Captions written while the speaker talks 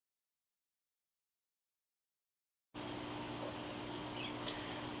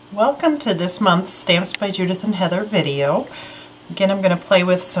Welcome to this month's Stamps by Judith and Heather video. Again, I'm going to play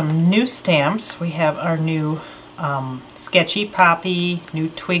with some new stamps. We have our new Sketchy Poppy, new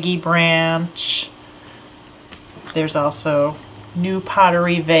Twiggy branch. There's also new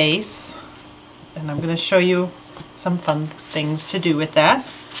Pottery Vase, and I'm going to show you some fun things to do with that.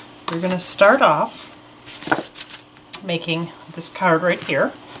 We're going to start off making this card right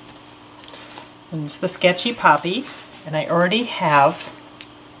here. And it's the Sketchy Poppy, and I already have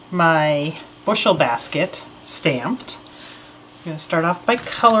my bushel basket stamped. I'm going to start off by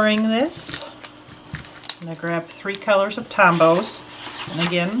coloring this. I'm going to grab 3 colors of Tombows, and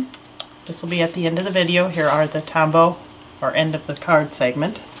again, this will be at the end of the video. Here are the Tombow, or end of the card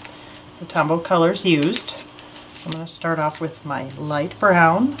segment, the Tombow colors used. I'm going to start off with my light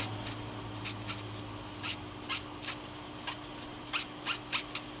brown.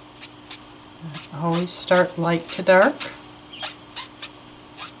 I always start light to dark.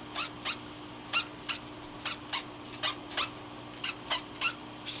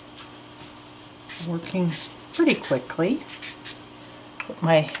 Working pretty quickly. Put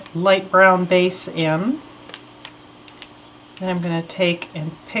my light brown base in. Then I'm going to take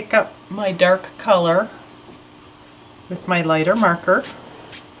and pick up my dark color with my lighter marker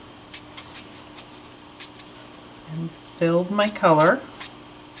and build my color.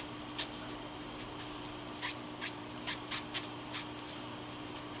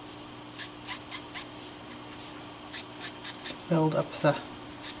 Build up the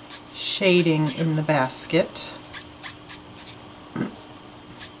shading in the basket. Okay,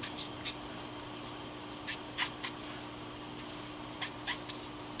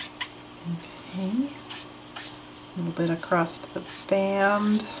 a little bit across the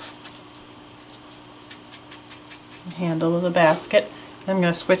band, the handle of the basket. I'm going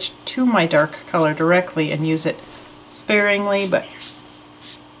to switch to my dark color directly and use it sparingly, but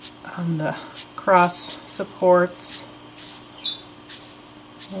on the cross supports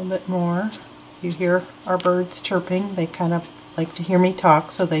a little bit more. You hear our birds chirping. They kind of like to hear me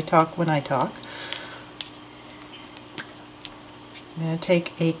talk, so they talk when I talk. I'm going to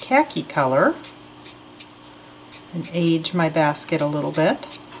take a khaki color and age my basket a little bit.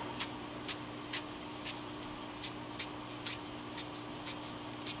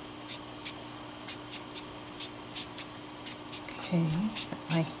 Okay, got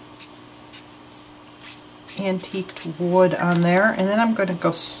my antiqued wood on there, and then I'm going to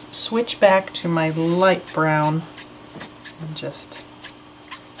go switch back to my light brown and just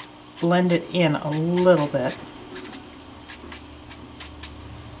blend it in a little bit.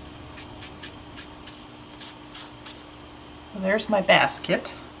 Well, there's my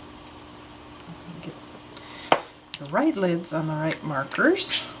basket. Get the right lids on the right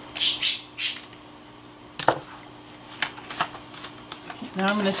markers. Now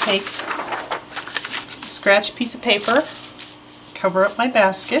I'm going to take scratch piece of paper, cover up my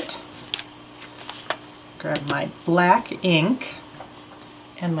basket, grab my black ink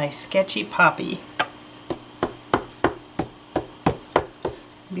and my Sketchy Poppy.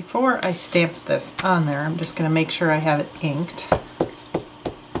 Before I stamp this on there, I'm just going to make sure I have it inked.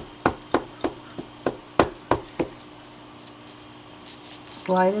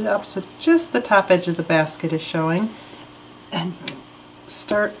 Slide it up so just the top edge of the basket is showing, and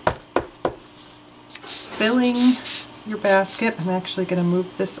start filling your basket. I'm actually going to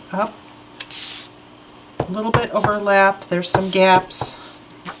move this up a little bit overlapped. There's some gaps.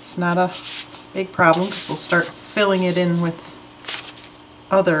 It's not a big problem because we'll start filling it in with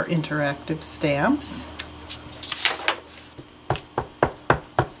other interactive stamps. I'm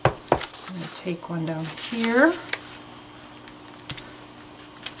going to take one down here.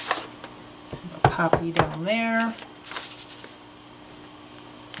 A poppy down there.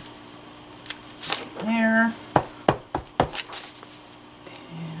 There,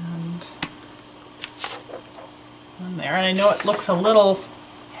 and on there. And I know it looks a little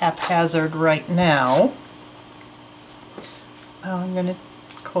haphazard right now. I'm going to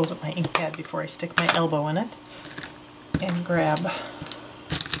close up my ink pad before I stick my elbow in it and grab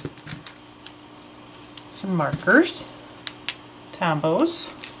some markers,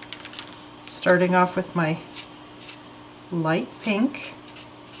 Tombows, starting off with my light pink.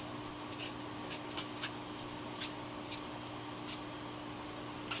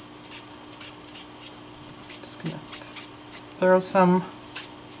 Throw some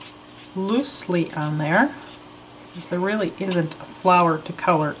loosely on there because there really isn't a flower to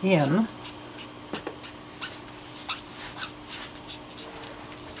color in.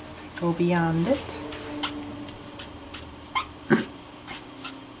 Go beyond it.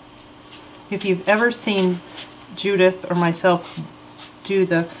 If you've ever seen Judith or myself do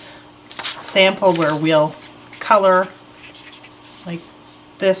the sample where we'll color like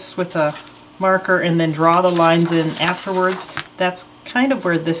this with a marker and then draw the lines in afterwards. That's kind of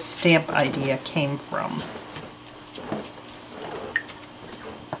where this stamp idea came from.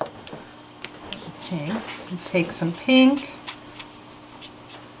 Okay, take some pink.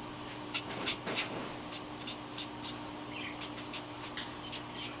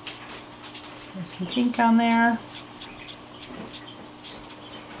 There's some pink on there.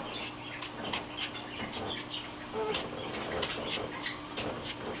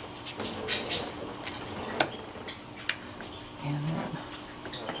 And then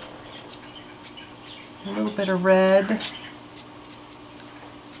a little bit of red.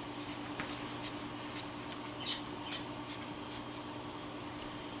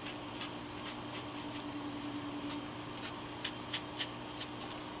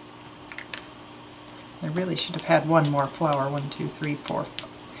 I really should have had one more flower. 1, 2, 3, 4.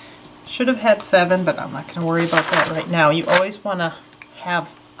 Should have had 7, but I'm not going to worry about that right now. You always want to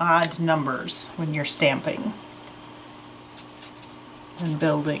have odd numbers when you're stamping and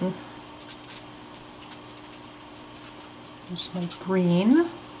building. There's my green.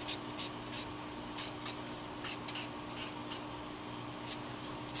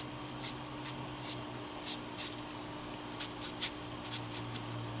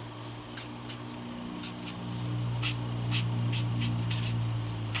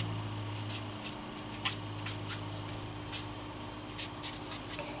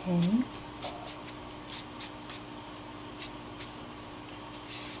 Okay.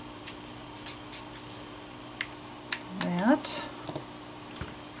 That.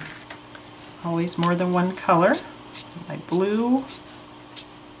 Always more than one color. My blue.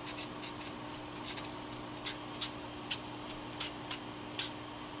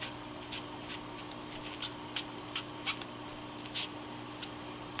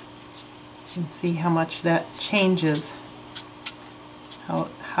 You can see how much that changes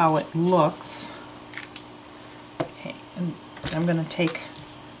how it looks. Okay, and I'm going to take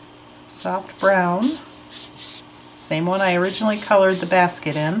some soft brown, same one I originally colored the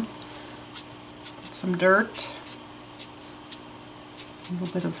basket in, put some dirt, a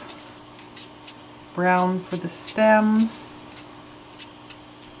little bit of brown for the stems,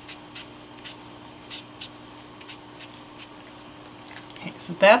 okay,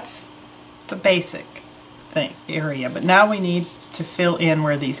 so that's the basic thing area, but now we need to fill in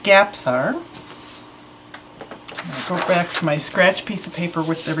where these gaps are. I'll go back to my scratch piece of paper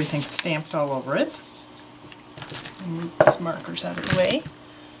with everything stamped all over it. Move these markers out of the way.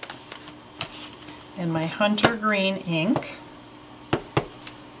 And my Hunter Green ink. I'm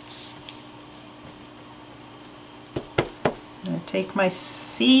going to take my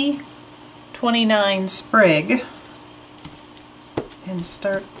C-29 Sprig and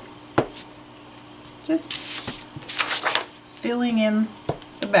start just filling in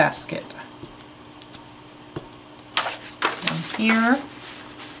the basket. And here,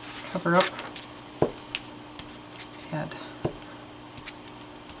 cover up, add.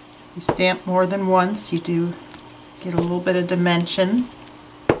 You stamp more than once, you do get a little bit of dimension,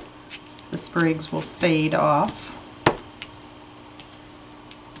 so the sprigs will fade off.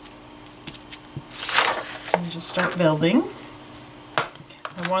 And just start building.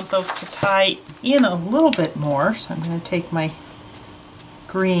 I want those to tie in a little bit more, so I'm going to take my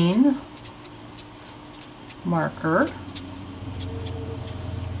green marker,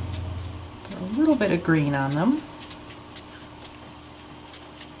 put a little bit of green on them,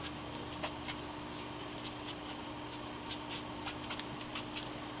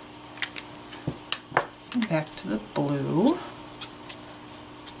 and back to the blue.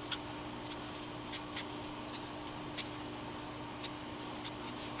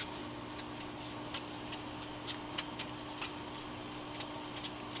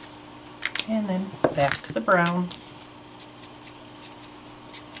 And then back to the brown.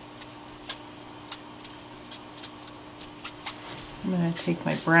 I'm going to take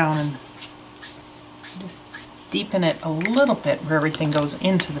my brown and just deepen it a little bit where everything goes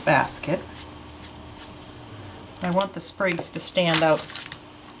into the basket. I want the sprigs to stand out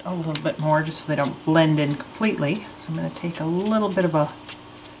a little bit more just so they don't blend in completely. So I'm going to take a little bit of a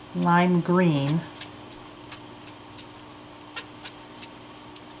lime green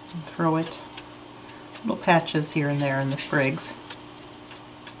and throw it little patches here and there in the sprigs.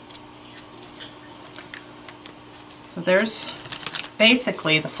 So there's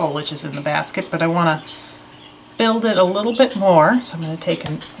basically the foliage is in the basket, but I want to build it a little bit more, so I'm going to take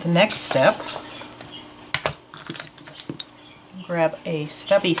the next step, grab a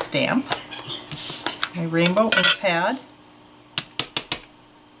stubby stamp, my rainbow ink pad,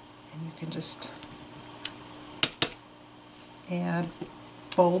 You can just add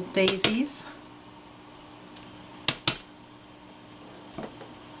bold daisies.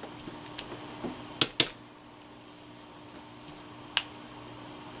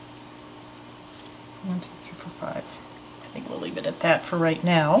 One, two, three, four, five. I think we'll leave it at that for right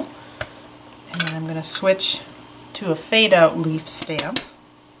now. And then I'm going to switch to a fade out leaf stamp.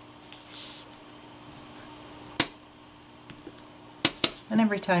 And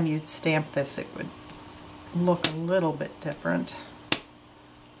every time you stamp this, it would look a little bit different. I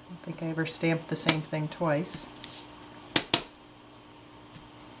don't think I ever stamped the same thing twice.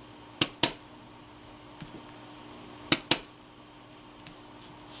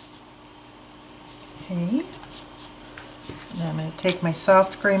 Okay. And I'm going to take my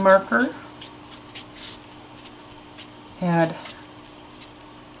soft gray marker, add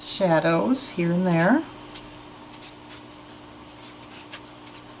shadows here and there.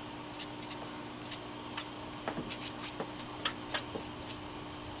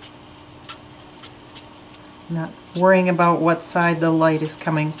 Not worrying about what side the light is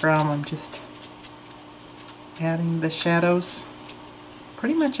coming from, I'm just adding the shadows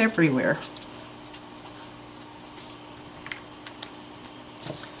pretty much everywhere.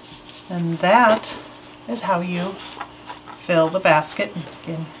 And that is how you fill the basket.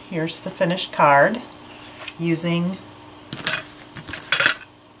 Again, here's the finished card using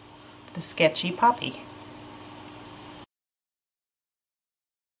the Sketchy Poppy.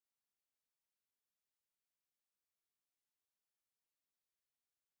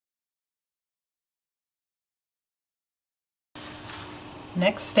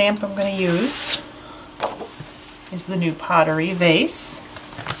 Next stamp I'm going to use is the new Pottery Vase.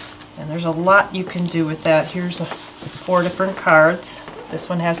 And there's a lot you can do with that. Here's 4 different cards. This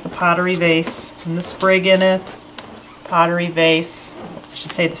one has the Pottery Vase and the sprig in it. Pottery Vase, I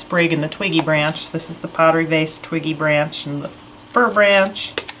should say the sprig and the twiggy branch. This is the Pottery Vase, twiggy branch, and the fir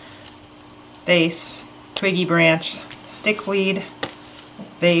branch. Vase, twiggy branch, stickweed,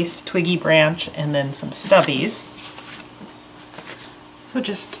 vase, twiggy branch, and then some stubbies. So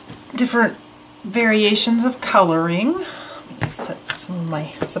just different variations of coloring. Let me set some of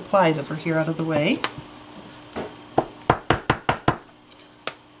my supplies over here out of the way. And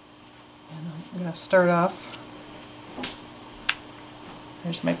I'm going to start off.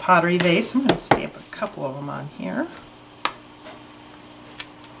 There's my Pottery Vase. I'm going to stamp a couple of them on here.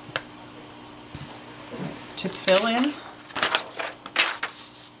 To fill in, I'm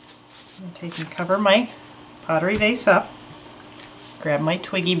going to take and cover my Pottery Vase up. Grab my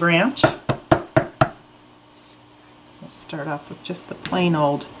twiggy branch. I'll start off with just the plain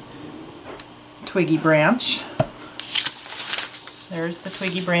old twiggy branch. There's the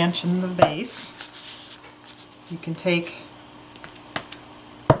twiggy branch in the vase. You can take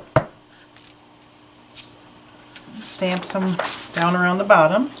and stamp some down around the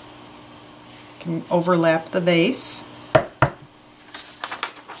bottom. You can overlap the vase.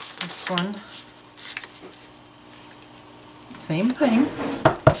 This one, same thing.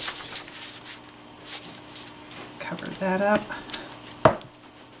 Cover that up.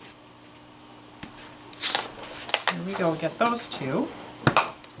 There we go, get those two.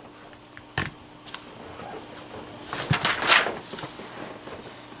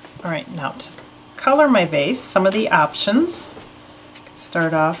 Alright, now to color my vase, some of the options. I can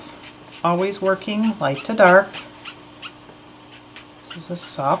start off always working light to dark. This is a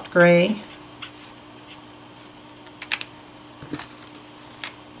soft gray.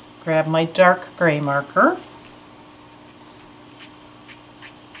 Grab my dark gray marker.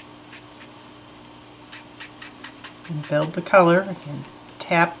 And build the color. I can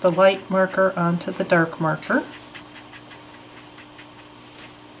tap the light marker onto the dark marker.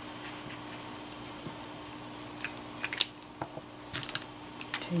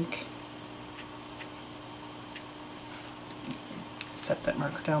 Set that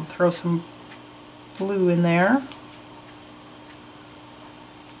marker down, throw some blue in there.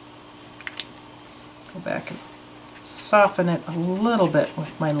 Go back and soften it a little bit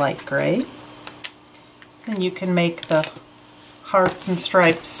with my light gray. And you can make the hearts and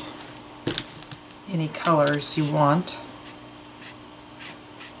stripes any colors you want.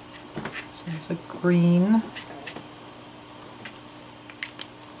 So it's a green.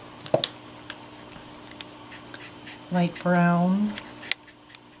 Light brown.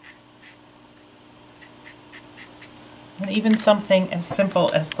 And even something as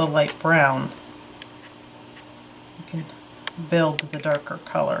simple as the light brown, you can build the darker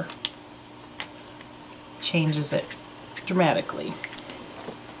color. Changes it dramatically.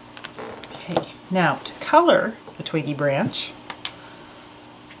 Okay, now to color the twiggy branch,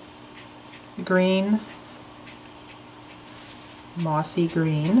 green, mossy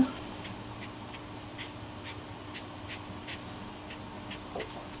green,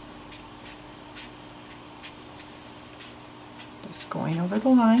 just going over the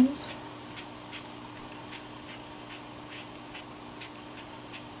lines.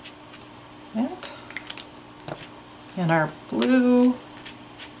 That. And our blue.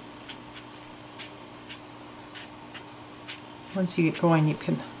 Once you get going, you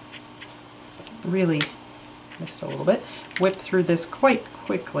can really, missed a little bit, whip through this quite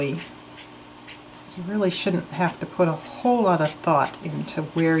quickly. So you really shouldn't have to put a whole lot of thought into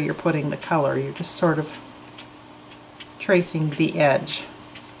where you're putting the color. You're just sort of tracing the edge.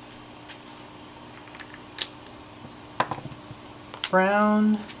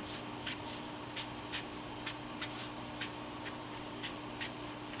 Brown.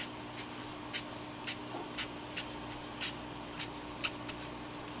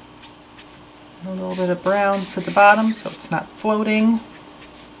 A little bit of brown for the bottom so it's not floating.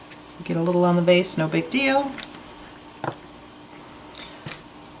 Get a little on the vase, no big deal. You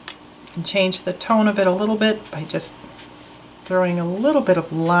can change the tone of it a little bit by just throwing a little bit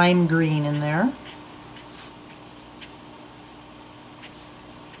of lime green in there.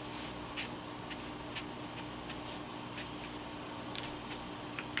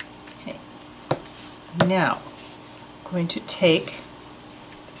 Okay. Now, I'm going to take,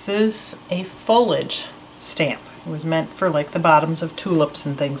 this is a foliage stamp. It was meant for like the bottoms of tulips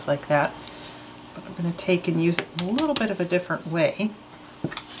and things like that. But I'm going to take and use it in a little bit of a different way.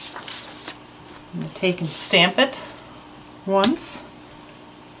 I'm going to take and stamp it once,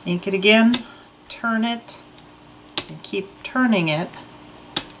 ink it again, turn it, and keep turning it,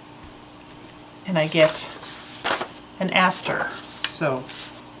 and I get an aster. So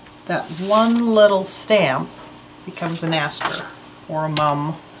that one little stamp becomes an aster, or a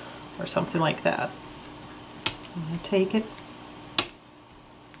mum, or something like that. I'm going to take it,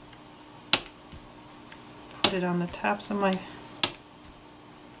 put it on the tops of my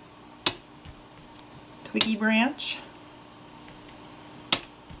Twiggy branch.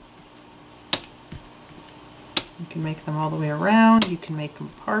 You can make them all the way around, you can make them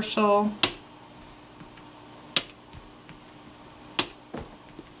partial.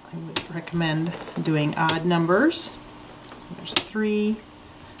 I would recommend doing odd numbers. So there's 3,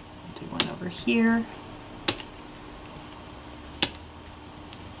 I'll do one over here.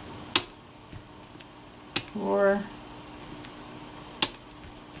 4,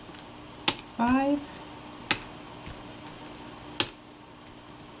 5,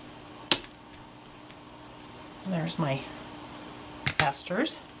 and there's my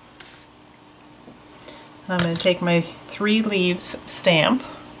asters. I'm going to take my 3 leaves stamp,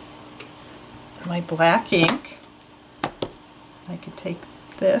 my black ink. I could take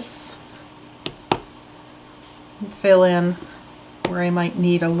this and fill in where I might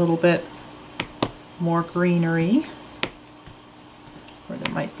need a little bit more greenery, where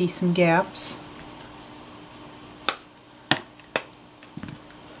there might be some gaps. And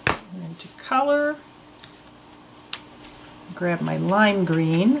then to color, grab my lime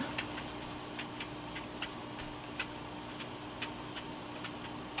green,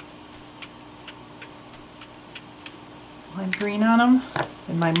 on them,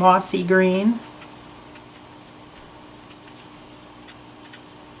 and my mossy green.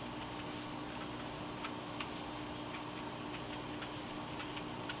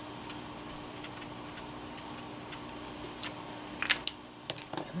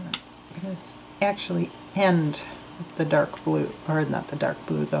 I'm going to actually end with the dark blue, or not the dark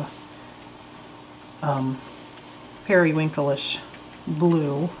blue, the periwinkle-ish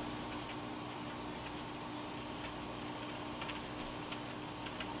blue.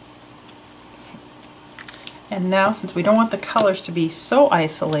 And now, since we don't want the colors to be so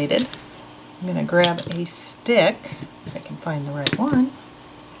isolated, I'm going to grab a stick, if I can find the right one,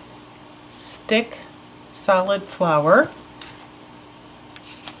 stick solid flower,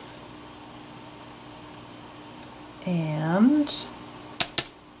 and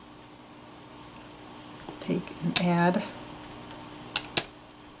take and add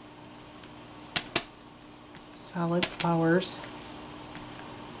solid flowers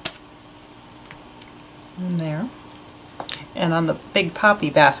in there. And on the big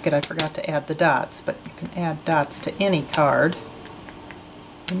poppy basket I forgot to add the dots, but you can add dots to any card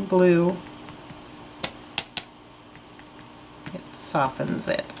in blue. It softens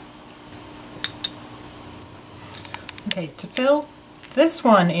it. Okay, to fill this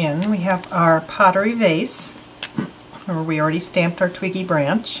one in, we have our Pottery Vase, where we already stamped our Twiggy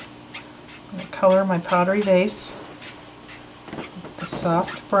branch. I'm going to color my Pottery Vase with the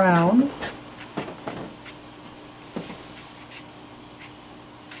soft brown.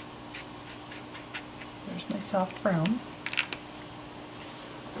 soft brown.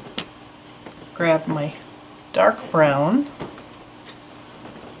 Grab my dark brown,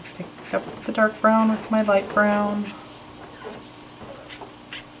 pick up the dark brown with my light brown,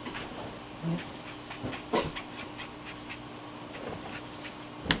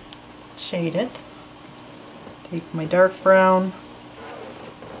 shade it, take my dark brown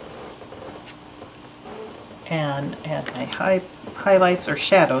and add my highlights, or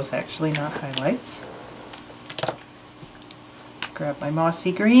shadows actually, not highlights. Grab my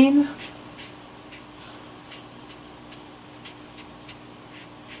mossy green,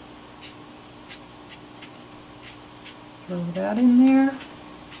 throw that in there.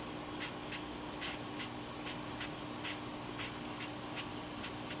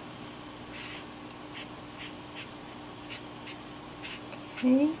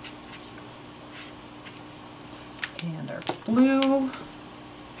 Okay. And our blue.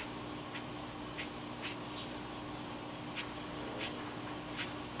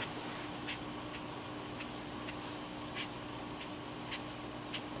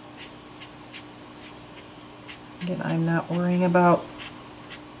 Again, I'm not worrying about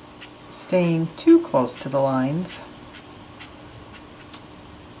staying too close to the lines.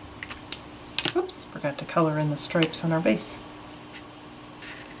 Oops, forgot to color in the stripes on our base.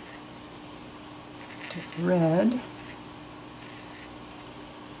 Take red.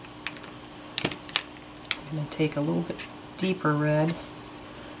 I'm going to take a little bit deeper red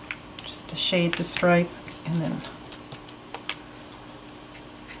just to shade the stripe, and then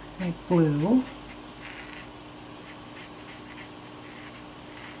my blue.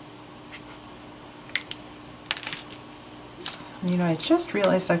 Oops. You know, I just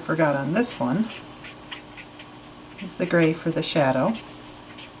realized I forgot on this one is the gray for the shadow.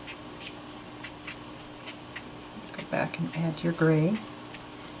 Go back and add your gray.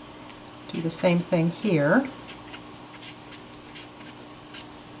 Do the same thing here.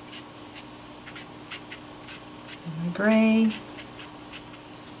 And my gray.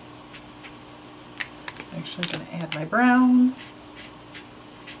 Actually going to add my brown.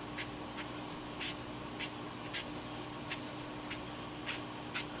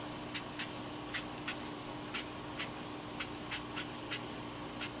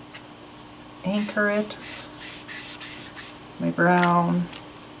 Anchor it. My brown.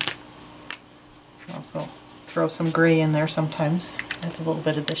 Also throw some gray in there sometimes. That's a little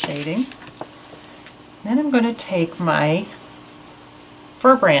bit of the shading. Then I'm going to take my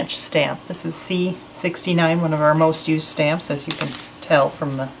fir branch stamp. This is C-29, one of our most used stamps, as you can tell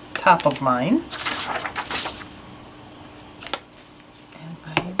from the top of mine. And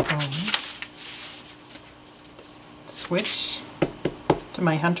I'm going to switch to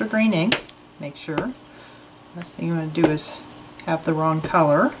my hunter green ink. Make sure. Last thing you want to do is have the wrong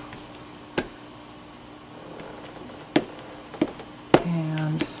color.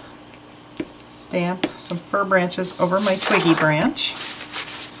 And stamp some fir branches over my Twiggy branch.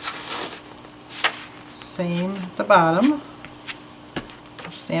 Same at the bottom.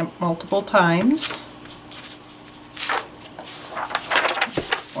 Stamp multiple times.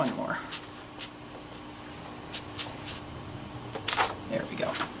 Oops, one more. There we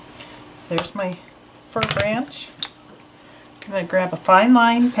go. There's my fir branch. I'm going to grab a fine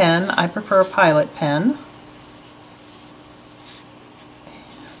line pen. I prefer a Pilot pen.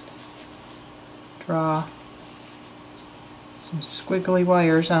 Draw some squiggly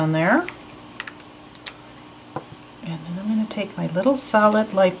wires on there. And then I'm going to take my little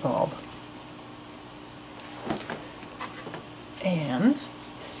solid light bulb and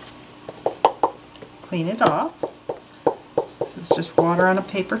clean it off. This is just water on a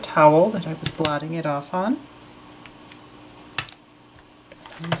paper towel that I was blotting it off on.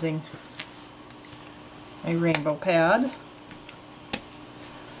 I'm using my rainbow pad.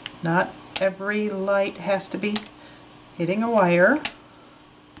 Not every light has to be hitting a wire.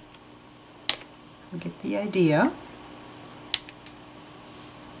 You get the idea.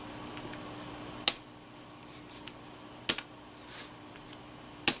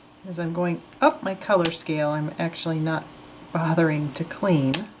 As I'm going up my color scale, I'm actually not bothering to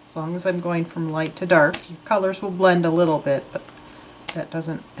clean. As long as I'm going from light to dark, your colors will blend a little bit, but that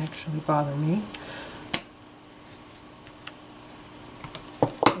doesn't actually bother me.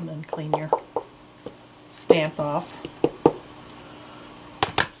 And then clean your stamp off.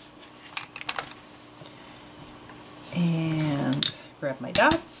 And grab my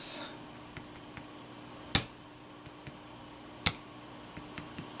dots.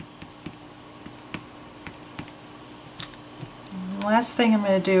 And the last thing I'm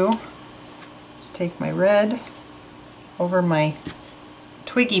going to do is take my red over my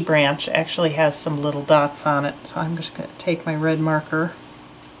Twiggy branch actually has some little dots on it, so I'm just going to take my red marker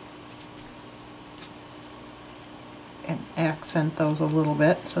and accent those a little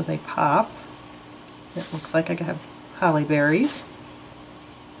bit so they pop. It looks like I have holly berries.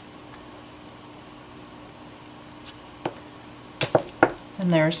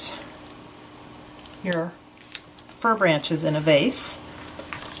 And there's your fir branches in a vase.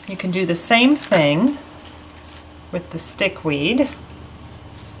 You can do the same thing with the stickweed.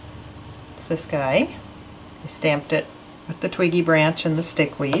 It's this guy. I stamped it with the twiggy branch and the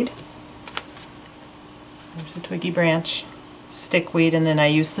stickweed. There's the twiggy branch, stickweed, and then I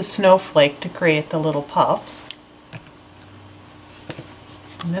use the snowflake to create the little puffs.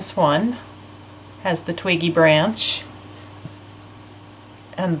 And this one has the twiggy branch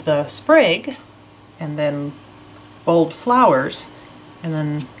and the sprig, and then bold flowers, and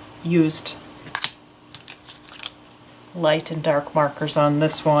then used light and dark markers on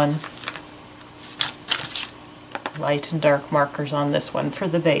this one, light and dark markers on this one for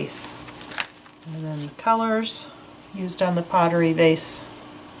the vase. And then the colors used on the pottery vase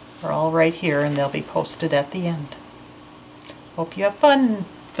are all right here, and they'll be posted at the end. Hope you have fun.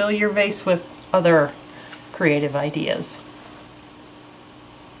 Fill your vase with other creative ideas.